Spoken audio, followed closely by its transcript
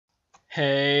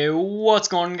Hey, what's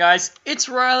going on, guys? It's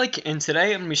Riley, and today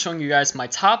I'm going to be showing you guys my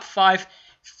top 5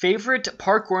 favorite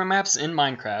parkour maps in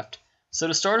Minecraft. So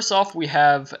to start us off, we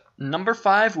have number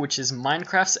 5, which is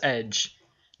Minecraft's Edge.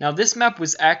 Now this map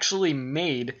was actually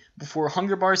made before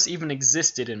Hunger Bars even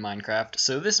existed in Minecraft,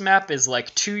 so this map is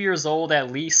like 2 years old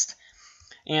at least.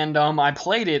 And I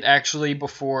played it actually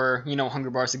before, Hunger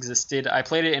Bars existed. I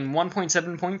played it in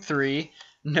 1.7.3.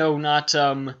 No, not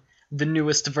the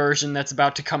newest version that's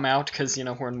about to come out, because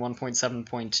we're in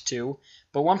 1.7.2,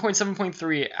 but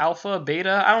 1.7.3 alpha,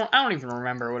 beta, I don't even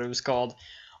remember what it was called,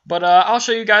 but I'll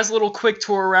show you guys a little quick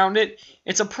tour around it.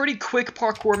 It's a pretty quick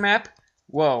parkour map.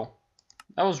 Whoa,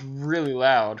 that was really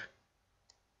loud.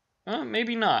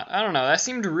 Maybe not, I don't know, that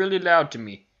seemed really loud to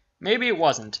me. Maybe it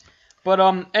wasn't, but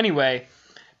anyway,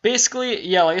 basically,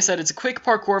 yeah, like I said, it's a quick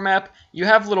parkour map. You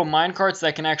have little minecarts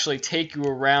that can actually take you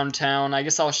around town. I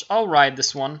guess I'll ride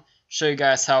this one. Show you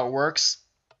guys how it works.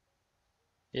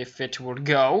 If it will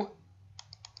go.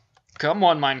 Come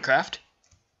on, Minecraft.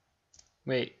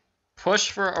 Wait.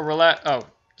 Push for a relax. Oh,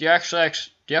 do you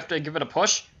have to give it a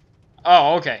push?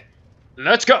 Oh, okay.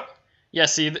 Let's go. Yeah,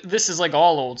 see, this is like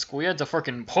all old school. You had to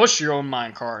freaking push your own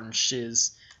minecart and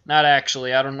shiz. Not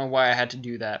actually. I don't know why I had to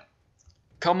do that.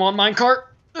 Come on, minecart.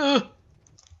 Ugh.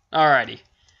 Alrighty.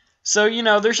 So,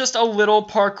 there's just a little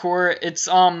parkour.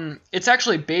 It's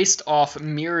actually based off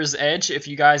Mirror's Edge, if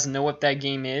you guys know what that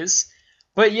game is.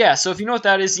 But yeah, so if you know what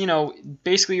that is,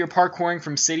 basically you're parkouring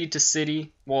from city to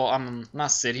city. Well, not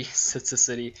city, it's a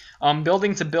city.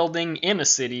 Building to building in a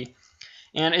city.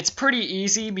 And it's pretty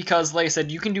easy because, like I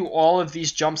said, you can do all of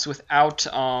these jumps without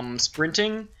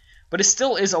sprinting. But it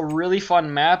still is a really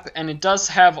fun map, and it does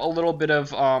have a little bit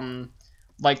of,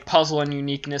 like, puzzle and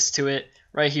uniqueness to it.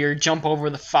 Right here, jump over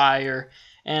the fire,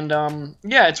 and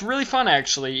yeah, it's really fun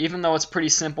actually. Even though it's pretty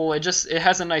simple, it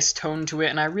has a nice tone to it,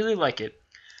 and I really like it.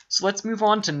 So let's move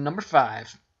on to number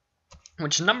 5,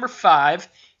 which number 5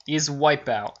 is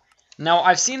Wipeout. Now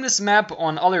I've seen this map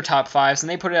on other top 5s, and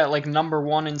they put it at like number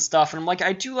 1 and stuff, and I'm like,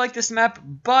 I do like this map,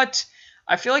 but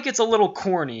I feel like it's a little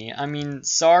corny. I mean,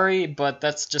 sorry, but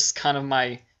that's just kind of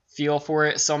my feel for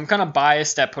it. So I'm kind of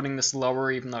biased at putting this lower,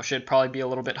 even though it should probably be a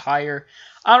little bit higher.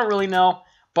 I don't really know,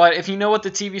 but if you know what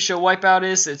the TV show Wipeout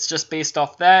is, it's just based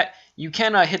off that. You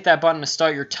can hit that button to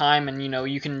start your time, and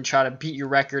you can try to beat your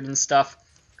record and stuff.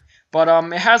 But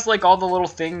it has like all the little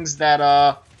things that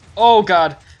oh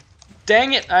god,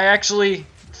 dang it, I actually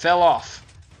fell off.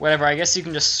 Whatever, I guess you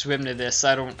can just swim to this.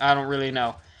 I don't really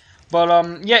know.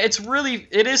 But yeah,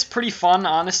 it is pretty fun,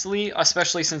 honestly,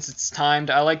 especially since it's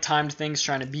timed. I like timed things,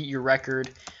 trying to beat your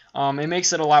record. It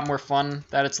makes it a lot more fun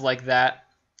that it's like that.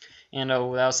 And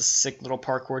oh, that was a sick little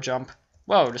parkour jump.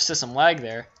 Whoa, just did some lag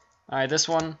there. Alright, this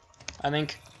one, I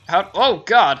think, oh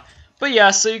god. But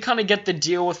yeah, so you kind of get the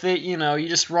deal with it, you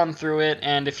just run through it,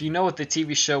 and if you know what the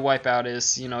TV show Wipeout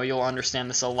is, you'll understand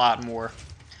this a lot more.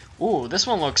 Ooh, this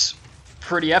one looks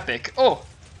pretty epic. Oh!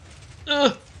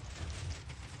 Ugh!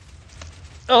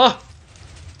 Ugh!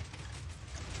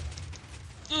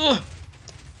 Ugh!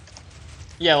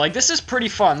 Yeah, like, this is pretty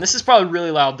fun. This is probably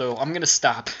really loud, though. I'm gonna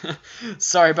stop.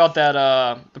 Sorry about that,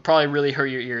 it probably really hurt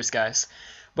your ears, guys.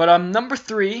 But, number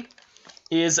 3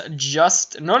 is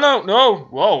just... No!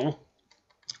 Whoa!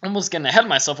 Almost getting ahead of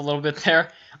myself a little bit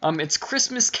there. It's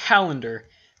Christmas Calendar.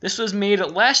 This was made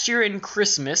last year in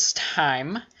Christmas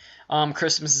time.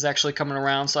 Christmas is actually coming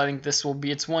around, so I think this will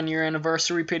be its 1-year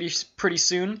anniversary pretty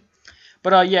soon.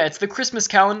 But, yeah, it's the Christmas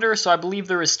Calendar, so I believe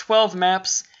there is 12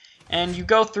 maps. And you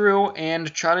go through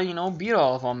and try to, beat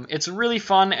all of them. It's really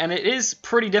fun, and it is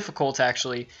pretty difficult,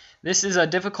 actually. This is a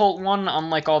difficult one,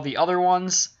 unlike all the other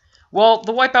ones. Well,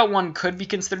 the Wipeout one could be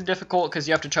considered difficult, because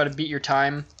you have to try to beat your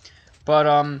time.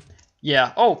 But,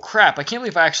 yeah. Oh, crap, I can't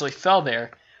believe I actually fell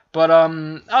there. But,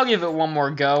 I'll give it one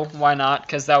more go. Why not?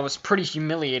 Because that was pretty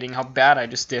humiliating how bad I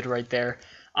just did right there.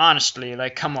 Honestly,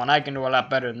 like, come on, I can do a lot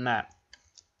better than that.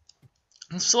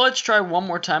 So let's try one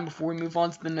more time before we move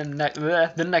on to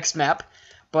the next map.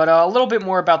 But a little bit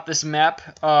more about this map.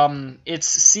 It's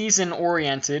season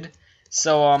oriented.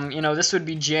 So, this would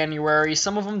be January.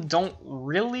 Some of them don't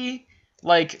really,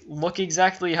 like, look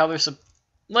exactly how they're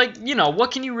like,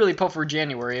 what can you really put for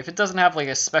January? If it doesn't have, like,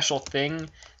 a special thing,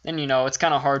 then, it's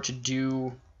kind of hard to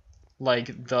do,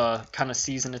 like, the kind of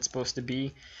season it's supposed to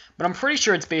be. But I'm pretty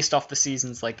sure it's based off the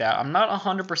seasons like that. I'm not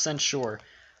 100% sure,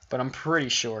 but I'm pretty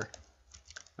sure.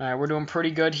 Alright, we're doing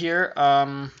pretty good here.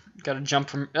 Gotta jump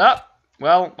from...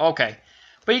 well, okay.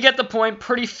 But you get the point.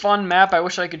 Pretty fun map. I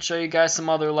wish I could show you guys some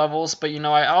other levels, but,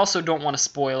 I also don't want to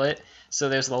spoil it. So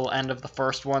there's the little end of the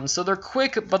first one. So they're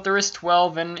quick, but there is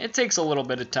 12, and it takes a little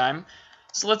bit of time.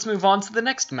 So let's move on to the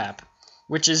next map,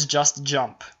 which is Just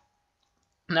Jump.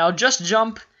 Now, Just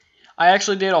Jump, I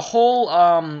actually did a whole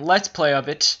Let's Play of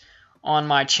it on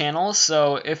my channel,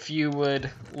 so if you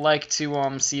would like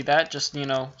to see that, just, you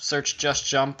know, search Just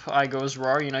Jump, I Goes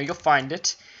Raw, you know, you'll find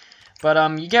it.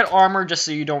 But you get armor just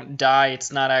so you don't die.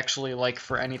 It's not actually, like,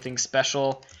 for anything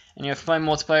special. And you have to play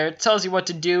multiplayer. It tells you what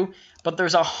to do, but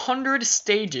there's 100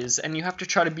 stages, and you have to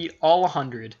try to beat all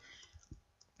 100.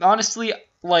 Honestly,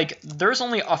 like, there's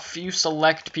only a few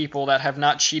select people that have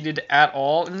not cheated at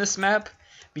all in this map,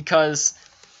 because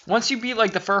once you beat,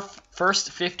 like, the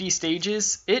first 50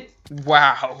 stages,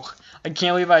 wow, I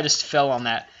can't believe I just fell on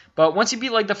that. But once you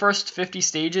beat, like, the first 50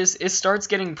 stages, it starts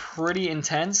getting pretty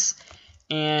intense,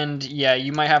 and, yeah,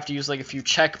 you might have to use, like, a few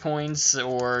checkpoints,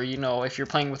 or, you know, if you're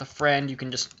playing with a friend, you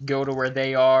can just go to where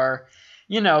they are.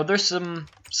 You know, there's some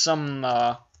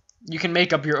you can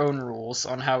make up your own rules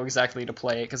on how exactly to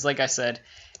play it, because, like I said,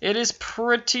 it is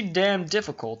pretty damn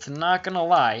difficult, not gonna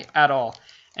lie, at all.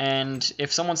 And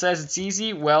if someone says it's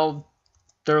easy, well,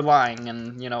 they're lying,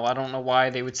 and, you know, I don't know why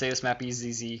they would say this map is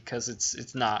easy, because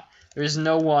it's not. There's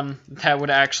no one that would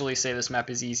actually say this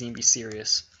map is easy and be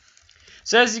serious.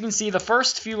 So as you can see, the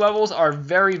first few levels are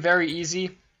very, very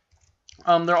easy.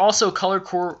 They're also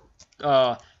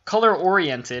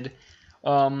color-oriented.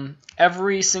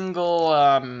 Every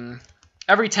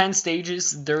 10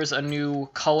 stages, there's a new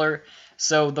color.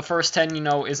 So the first 10, you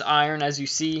know, is iron, as you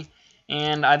see.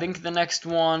 And I think the next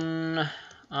one,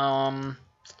 I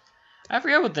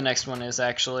forget what the next one is,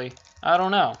 actually. I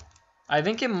don't know. I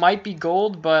think it might be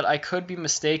gold, but I could be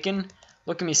mistaken.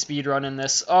 Look at me speedrunning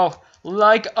this. Oh,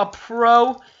 like a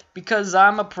pro, because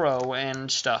I'm a pro and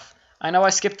stuff. I know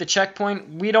I skipped the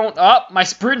checkpoint. We don't... Oh, my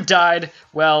sprint died.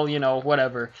 Well, you know,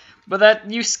 whatever. But that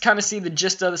you kind of see the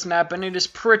gist of this map, and it is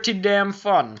pretty damn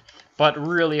fun, but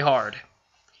really hard.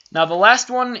 Now, the last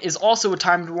one is also a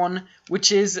timed one,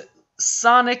 which is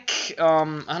Sonic...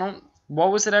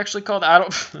 What was it actually called? I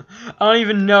don't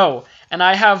even know. And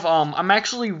I have... I'm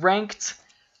actually ranked...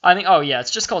 I think... Oh, yeah,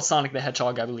 it's just called Sonic the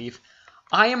Hedgehog, I believe.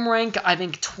 I am ranked, I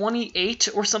think, 28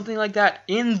 or something like that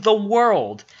in the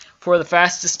world for the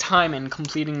fastest time in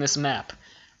completing this map.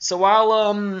 So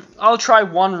I'll try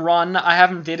one run. I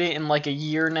haven't did it in like a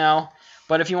year now,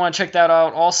 but if you want to check that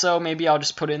out also, maybe I'll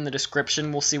just put it in the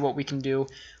description. We'll see what we can do.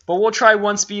 But we'll try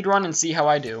one speed run and see how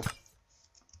I do.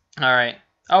 Alright.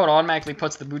 Oh, it automatically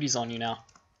puts the booties on you now.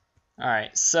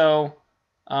 Alright, so,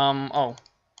 oh.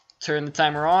 Turn the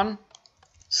timer on.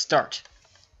 Start.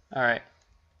 Alright.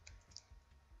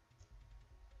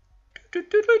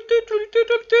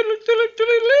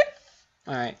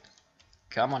 Alright.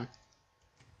 Come on.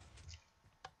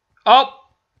 Oh!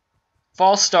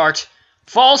 False start.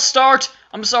 False start!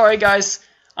 I'm sorry, guys.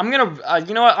 I'm gonna,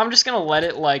 you know what? I'm just gonna let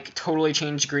it, like, totally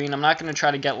change green. I'm not gonna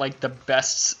try to get, like, the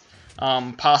best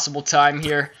possible time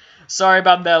here. Sorry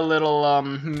about that little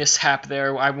mishap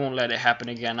there. I won't let it happen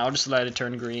again. I'll just let it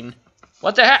turn green.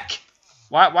 What the heck?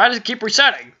 Why does it keep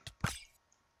resetting?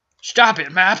 Stop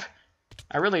it, map!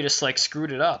 I really just, like,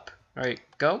 screwed it up. Alright,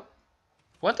 go.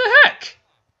 What the heck?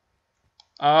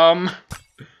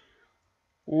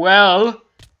 Well...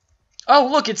 Oh,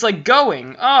 look, it's, like,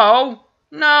 going. Oh,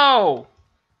 no!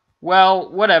 Well,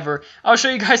 whatever. I'll show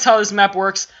you guys how this map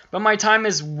works, but my time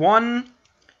is like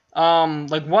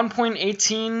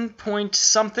 1.18 point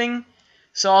something.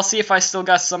 So I'll see if I still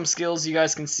got some skills. You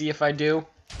guys can see if I do.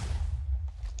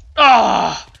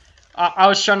 Ah! I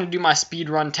was trying to do my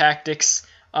speedrun tactics.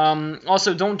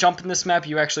 Also, don't jump in this map.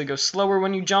 You actually go slower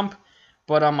when you jump.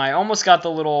 But I almost got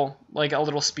the little, like, a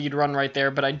little speed run right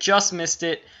there, but I just missed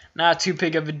it. Not too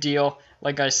big of a deal.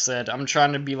 Like I said, I'm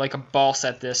trying to be like a boss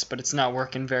at this, but it's not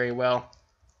working very well.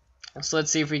 So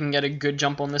let's see if we can get a good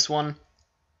jump on this one.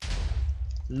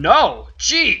 No!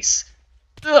 Jeez!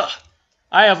 Ugh!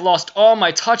 I have lost all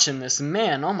my touch in this,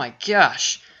 man. Oh my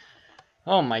gosh.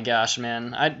 Oh my gosh,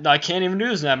 man. I can't even do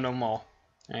this map no more.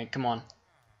 Alright, come on.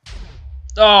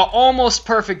 Oh, almost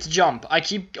perfect jump. I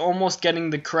keep almost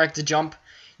getting the correct jump.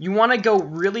 You want to go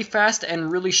really fast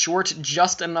and really short,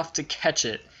 just enough to catch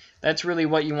it. That's really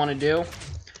what you want to do.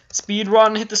 Speed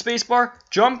run, hit the spacebar,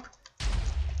 jump.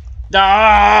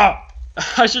 Ah!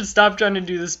 I should stop trying to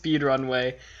do the speed run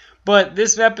way. But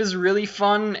this map is really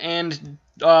fun, and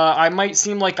I might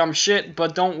seem like I'm shit,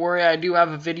 but don't worry, I do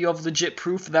have a video of legit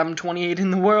proof that I'm 28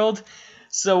 in the world.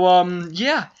 So,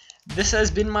 yeah. This has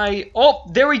been my... Oh,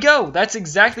 there we go! That's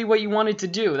exactly what you wanted to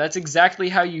do. That's exactly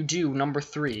how you do number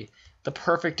 3. The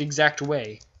perfect exact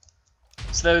way.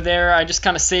 So there, I just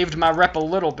kind of saved my rep a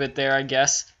little bit there, I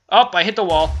guess. Oh, I hit the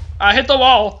wall. I hit the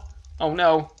wall! Oh,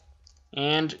 no.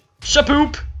 And...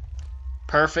 shapoop!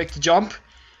 Perfect jump.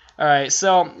 Alright,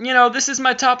 so, you know, this is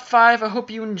my top 5. I hope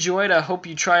you enjoyed. I hope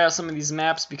you try out some of these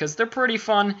maps because they're pretty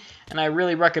fun, and I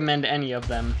really recommend any of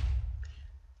them.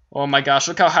 Oh my gosh,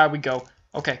 look how high we go.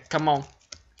 Okay, come on.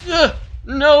 Ugh,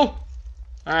 no!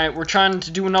 Alright, we're trying to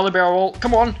do another barrel roll.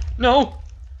 Come on, no!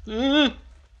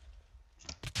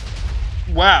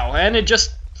 Wow, and it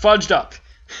just fudged up.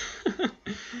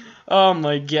 Oh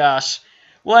my gosh.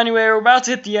 Well, anyway, we're about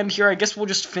to hit the end here. I guess we'll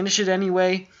just finish it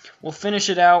anyway. We'll finish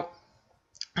it out.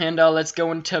 And let's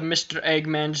go into Mr.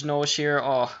 Eggman's nose here.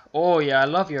 Oh yeah, I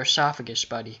love your esophagus,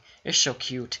 buddy. It's so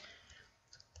cute.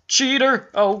 Cheater!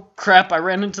 Oh crap, I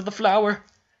ran into the flower.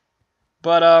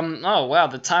 But oh wow,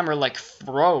 the timer like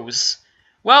froze.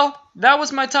 Well, that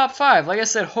was my top 5. Like I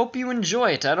said, hope you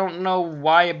enjoy it. I don't know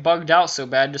why it bugged out so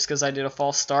bad, just because I did a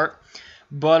false start.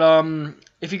 But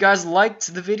if you guys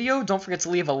liked the video, don't forget to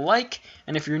leave a like.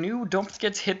 And if you're new, don't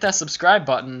forget to hit that subscribe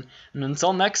button. And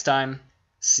until next time,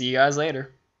 see you guys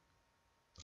later.